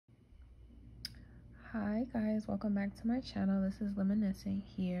Hi guys, welcome back to my channel. This is Reminiscent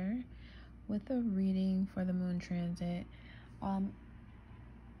here with a reading for the moon transit. I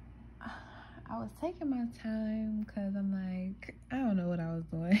was taking my time because I'm like, I don't know what I was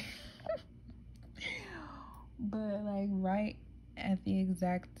doing. But like right at the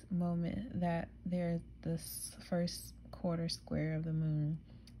exact moment that there's this first quarter square of the moon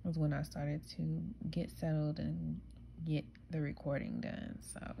was when I started to get settled and get the recording done.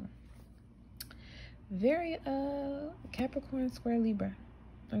 So very Capricorn square Libra.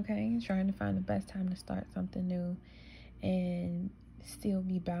 Okay, trying to find the best time to start something new and still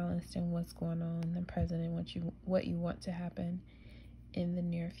be balanced in what's going on in the present and what you want to happen in the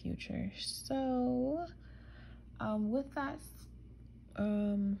near future. So with that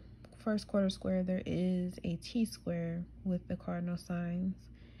first quarter square, there is a T square with the cardinal signs,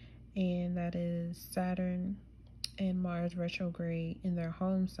 and that is Saturn and Mars retrograde in their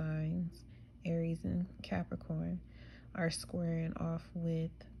home signs, Aries and Capricorn, are squaring off with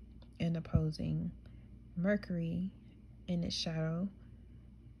and opposing Mercury in its shadow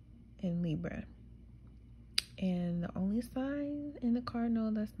in Libra. And the only sign in the cardinal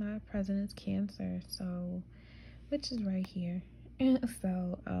that's not present is Cancer, so which is right here.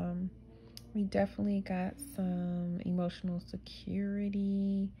 So we definitely got some emotional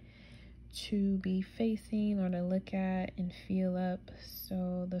security to be facing or to look at and feel up,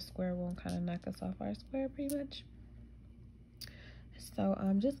 so the square won't kind of knock us off our square pretty much. So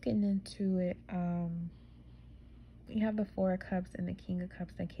just getting into it, we have the Four of Cups and the King of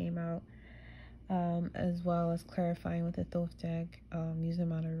Cups that came out, as well as clarifying with the Thoth deck, using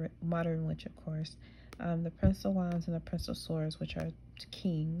modern witch, of course, the Prince of Wands and the Prince of Swords, which are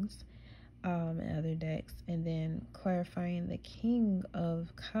kings, and other decks, and then clarifying the King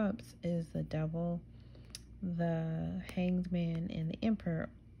of Cups is the Devil, the Hanged Man, and the Emperor.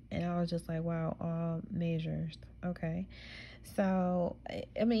 And I was just like, wow, all measures. Okay, so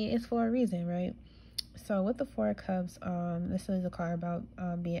I mean, it's for a reason, right? So with the Four of Cups, this is a card about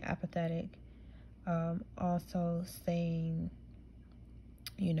being apathetic, also saying,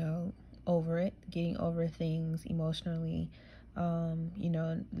 you know, over it, getting over things emotionally. You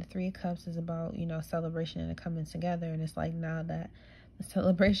know, the Three of Cups is about, you know, celebration and coming together, and it's like now that the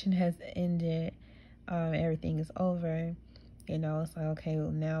celebration has ended, everything is over, you know, it's like, okay,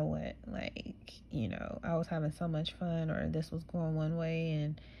 well, now what? Like, you know, I was having so much fun, or this was going one way,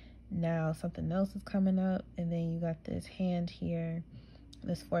 and now something else is coming up. And then you got this hand here,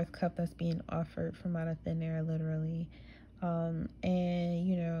 this fourth cup that's being offered from out of thin air, literally. And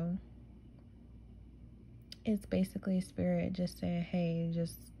you know, it's basically spirit just saying, hey,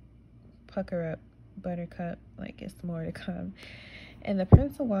 just pucker up, buttercup, like it's more to come. And the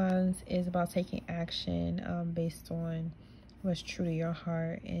Prince of Wands is about taking action based on what's true to your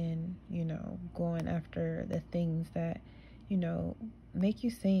heart, and, you know, going after the things that, you know, make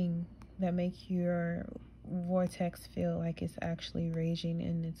you sing, that make your vortex feel like it's actually raging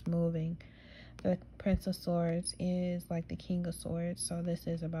and it's moving. The Prince of Swords is like the King of Swords, so this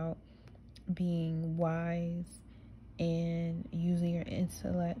is about being wise and using your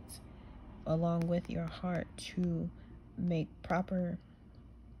intellect along with your heart to make proper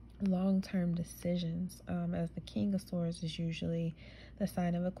long-term decisions, as the King of Swords is usually the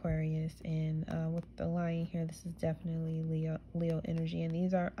sign of Aquarius, and with the Lion here, this is definitely Leo energy, and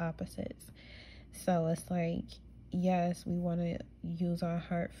these are opposites. So it's like, yes, we want to use our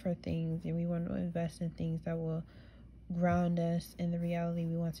heart for things, and we want to invest in things that will ground us in the reality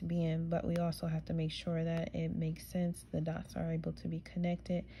we want to be in, but we also have to make sure that it makes sense, the dots are able to be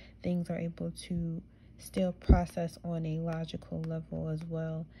connected, things are able to still process on a logical level, as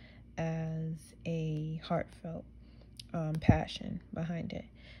well as a heartfelt passion behind it.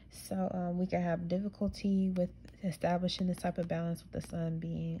 So we can have difficulty with establishing this type of balance with the sun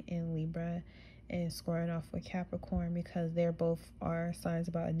being in Libra and squaring off with Capricorn, because they're both are signs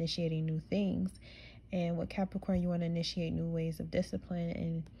about initiating new things. And with Capricorn, you want to initiate new ways of discipline,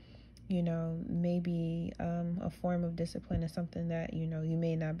 and, you know, maybe a form of discipline is something that, you know, you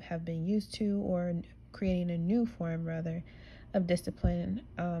may not have been used to, or creating a new form, rather, of discipline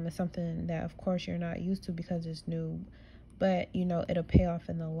is something that, of course, you're not used to because it's new, but, you know, it'll pay off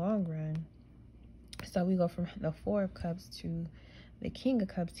in the long run. So we go from the Four of Cups to the King of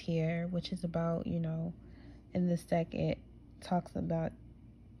Cups here, which is about, you know, in this deck, it talks about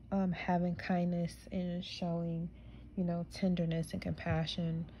having kindness and showing, you know, tenderness and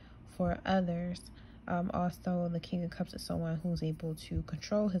compassion for others. Also, the King of Cups is someone who's able to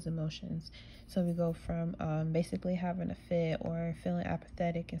control his emotions. So we go from basically having a fit or feeling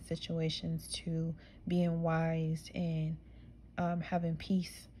apathetic in situations to being wise and having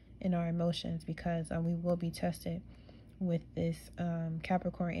peace in our emotions, because we will be tested with this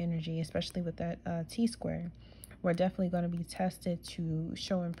Capricorn energy, especially with that T square. We're definitely going to be tested to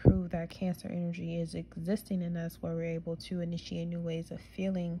show and prove that Cancer energy is existing in us, where we're able to initiate new ways of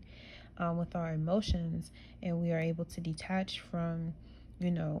feeling with our emotions, and we are able to detach from,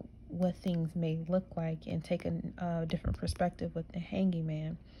 what things may look like, and take a different perspective with the Hanging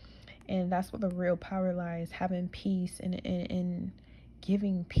Man. And that's where the real power lies, having peace and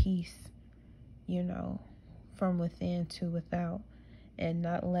giving peace, from within to without, and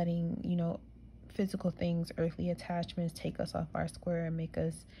not letting, physical things, earthly attachments take us off our square and make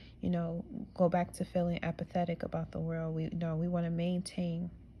us, go back to feeling apathetic about the world. We want to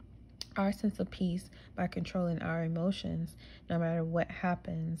maintain our sense of peace by controlling our emotions, no matter what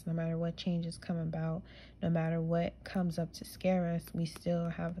happens, no matter what changes come about, no matter what comes up to scare us. We still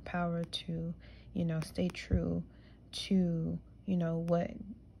have the power to, stay true to, what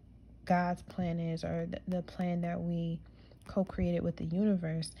God's plan is, or the plan that we co-created with the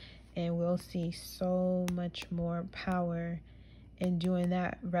universe. And we'll see so much more power in doing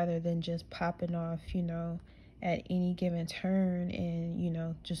that, rather than just popping off, at any given turn,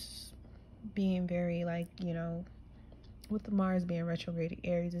 and, just being very, like, with the Mars being retrograde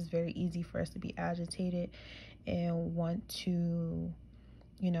Aries, it's very easy for us to be agitated and want to,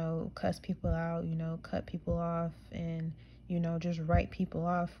 cuss people out, cut people off, and, just write people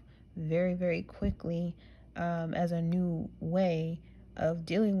off very, very quickly, as a new way of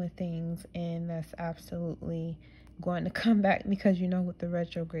dealing with things. And that's absolutely going to come back, because, with the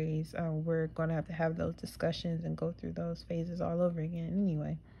retrogrades, we're going to have those discussions and go through those phases all over again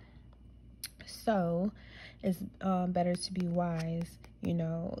anyway. So it's better to be wise.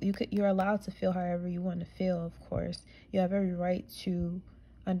 You're allowed to feel however you want to feel. Of course, you have every right to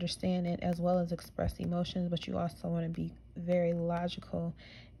understand it as well as express emotions, but you also want to be very logical,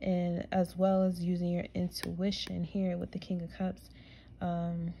 and as well as using your intuition. Here with the King of Cups,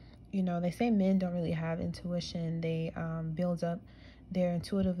 they say men don't really have intuition. They build up their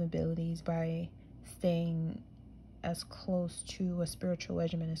intuitive abilities by staying as close to a spiritual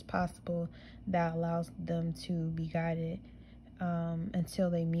regimen as possible that allows them to be guided until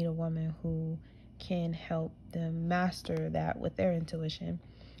they meet a woman who can help them master that with their intuition.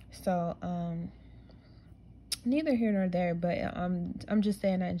 So neither here nor there, but I'm just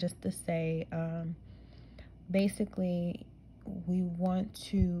saying that just to say, basically, we want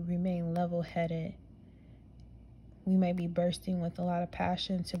to remain level-headed. We may be bursting with a lot of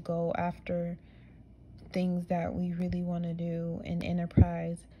passion to go after things that we really want to do in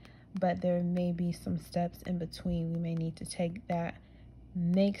enterprise, but there may be some steps in between we may need to take that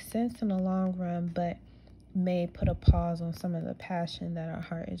make sense in the long run, but may put a pause on some of the passion that our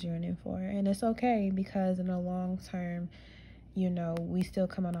heart is yearning for. And it's okay, because in the long term, we still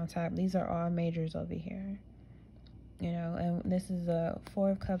come out on top. These are all majors over here, and this is a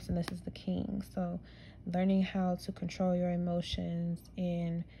Four of Cups, and this is the King. So learning how to control your emotions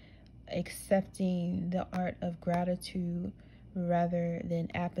and accepting the art of gratitude rather than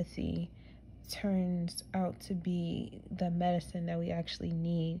apathy turns out to be the medicine that we actually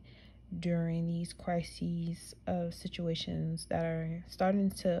need during these crises of situations that are starting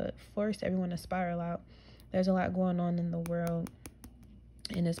to force everyone to spiral out. There's a lot going on in the world,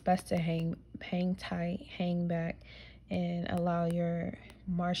 and it's best to hang tight, hang back, and allow your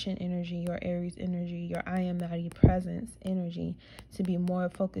Martian energy, your Aries energy, your I am mighty presence energy to be more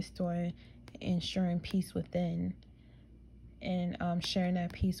focused on ensuring peace within, and sharing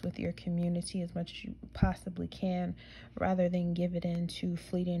that peace with your community as much as you possibly can, rather than give it into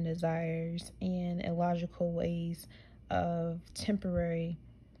fleeting desires and illogical ways of temporary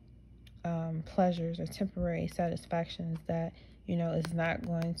pleasures or temporary satisfactions that, is not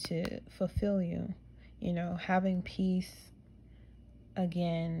going to fulfill you. Having peace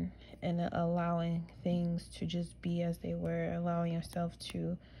again, and allowing things to just be as they were, allowing yourself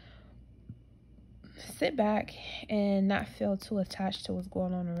to sit back and not feel too attached to what's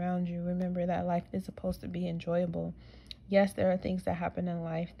going on around you. Remember that life is supposed to be enjoyable. Yes, there are things that happen in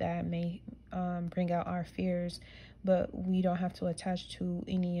life that may bring out our fears, but we don't have to attach to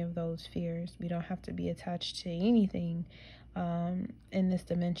any of those fears. We don't have to be attached to anything in this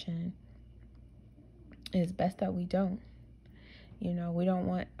dimension. It's best that we don't. We don't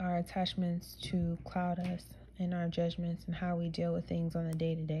want our attachments to cloud us in our judgments and how we deal with things on a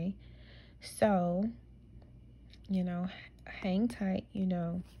day-to-day. So, hang tight.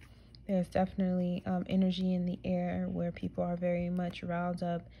 There's definitely energy in the air where people are very much riled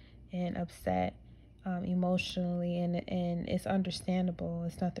up and upset emotionally, and it's understandable.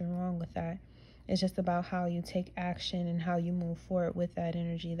 There's nothing wrong with that. It's just about how you take action and how you move forward with that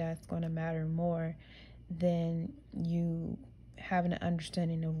energy that's going to matter more than you having an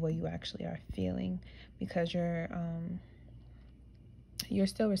understanding of what you actually are feeling, because you're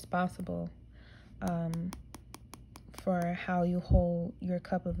still responsible for how you hold your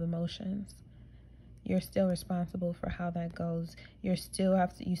cup of emotions. You're still responsible for how that goes. You still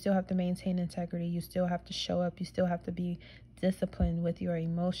have to maintain integrity. You still have to show up. You still have to be disciplined with your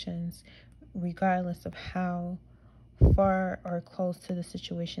emotions, regardless of how far or close to the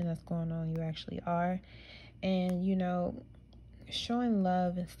situation that's going on you actually are. And, you know, showing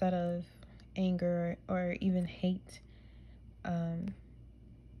love instead of anger or even hate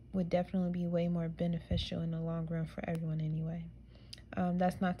would definitely be way more beneficial in the long run for everyone anyway.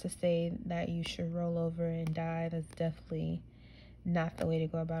 That's not to say that you should roll over and die. That's definitely not the way to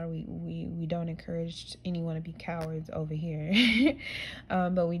go about it. We don't encourage anyone to be cowards over here.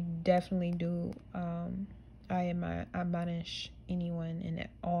 But we definitely do, I admonish anyone and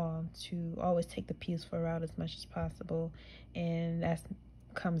all to always take the peaceful route as much as possible. And that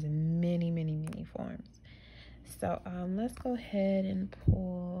comes in many, many, many forms. So let's go ahead and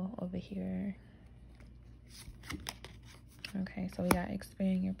pull over here. Okay, so we got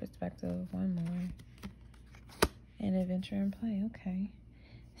expanding your perspective, one more, and adventure and play. Okay,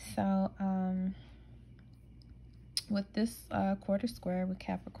 so with this quarter square with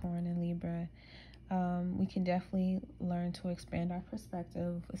Capricorn and Libra, we can definitely learn to expand our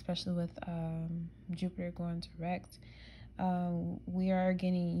perspective, especially with Jupiter going direct. We are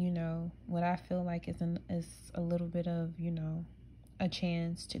getting, you know, what I feel like is a little bit of, you know, a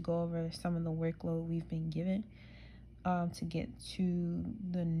chance to go over some of the workload we've been given, to get to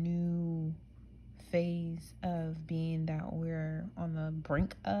the new phase of being that we're on the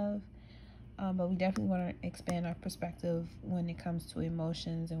brink of. But we definitely want to expand our perspective when it comes to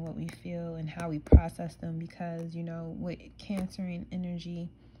emotions and what we feel and how we process them, because, you know, with Cancerian energy,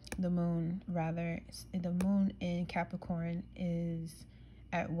 the moon in Capricorn is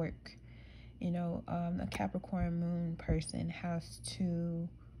at work. You know, a Capricorn moon person has to,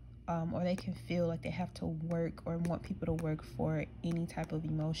 or they can feel like they have to work or want people to work for any type of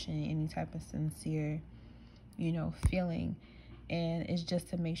emotion, any type of sincere, you know, feeling. And it's just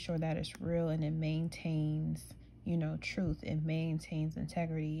to make sure that it's real and it maintains, you know, truth. It maintains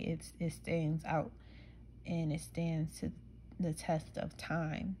integrity. It stands out and it stands to the test of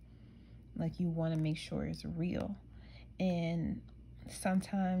time. Like, you want to make sure it's real. And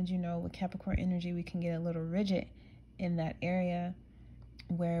sometimes, you know, with Capricorn energy, we can get a little rigid in that area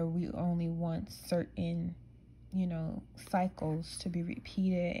where we only want certain, you know, cycles to be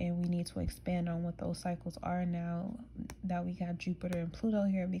repeated, and we need to expand on what those cycles are now that we got Jupiter and Pluto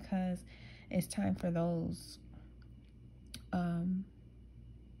here, because it's time for those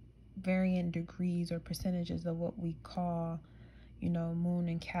varying degrees or percentages of what we call, you know, moon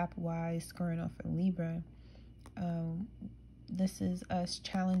and cap wise squaring off in Libra. This is us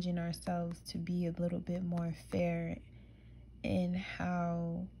challenging ourselves to be a little bit more fair in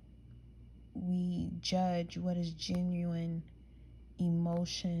how we judge what is genuine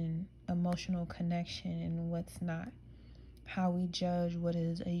emotional connection and what's not. How we judge what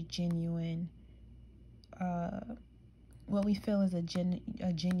is a genuine, what we feel is a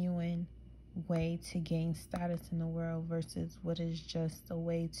genuine way to gain status in the world versus what is just a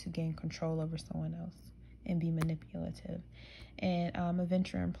way to gain control over someone else and be manipulative. And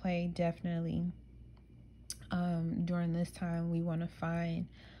adventure and play, definitely during this time we want to find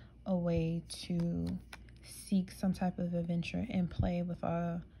a way to seek some type of adventure and play with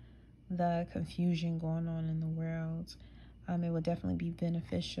all the confusion going on in the world. It will definitely be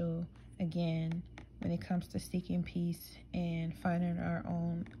beneficial, again, when it comes to seeking peace and finding our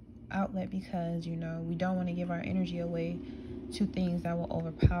own outlet, because, you know, we don't want to give our energy away to things that will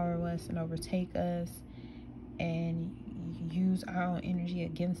overpower us and overtake us and use our own energy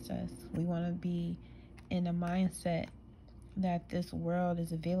against us. We want to be in a mindset that this world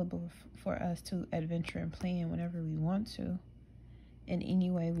is available for us to adventure and play in whenever we want to, in any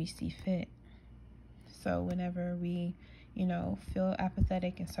way we see fit. So whenever we, you know, feel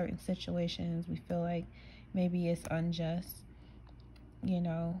apathetic in certain situations, we feel like maybe it's unjust, you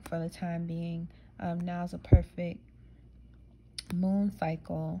know, for the time being, now's a perfect moon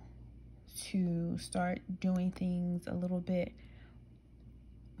cycle to start doing things a little bit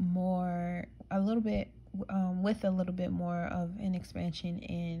more, with a little bit more of an expansion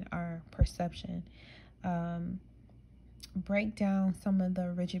in our perception. Break down some of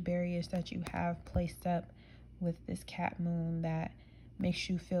the rigid barriers that you have placed up with this cat moon that makes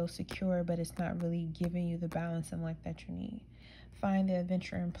you feel secure, but it's not really giving you the balance in life that you need. find the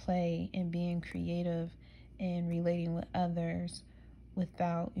adventure and play and being creative and relating with others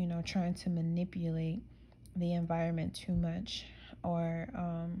without, you know, trying to manipulate the environment too much, or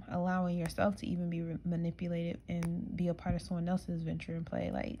allowing yourself to even be manipulated and be a part of someone else's venture and play.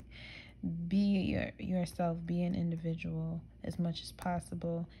 Like, be yourself, be an individual as much as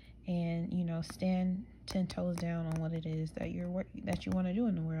possible, and, you know, stand 10 toes down on what it is that you want to do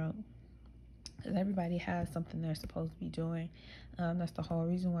in the world. Because everybody has something they're supposed to be doing. That's the whole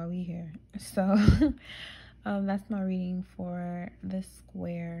reason why we're here. So that's my reading for this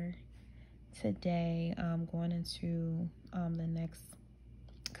square today, going into the next,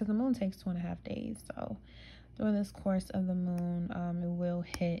 because the moon takes 2.5 days. So during this course of the moon, it will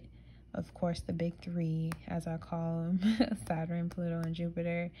hit, of course, the big three, as I call them, Saturn, Pluto, and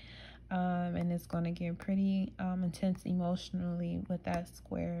Jupiter. And it's going to get pretty intense emotionally with that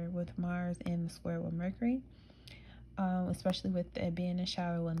square with Mars and the square with Mercury, especially with it being a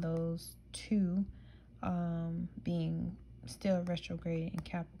shadow and those two being still retrograde in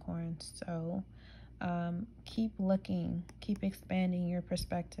Capricorn. So keep looking, keep expanding your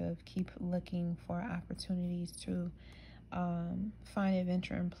perspective, keep looking for opportunities to find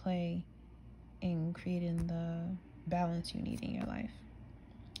adventure and play in creating the balance you need in your life.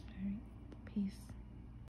 All right, peace.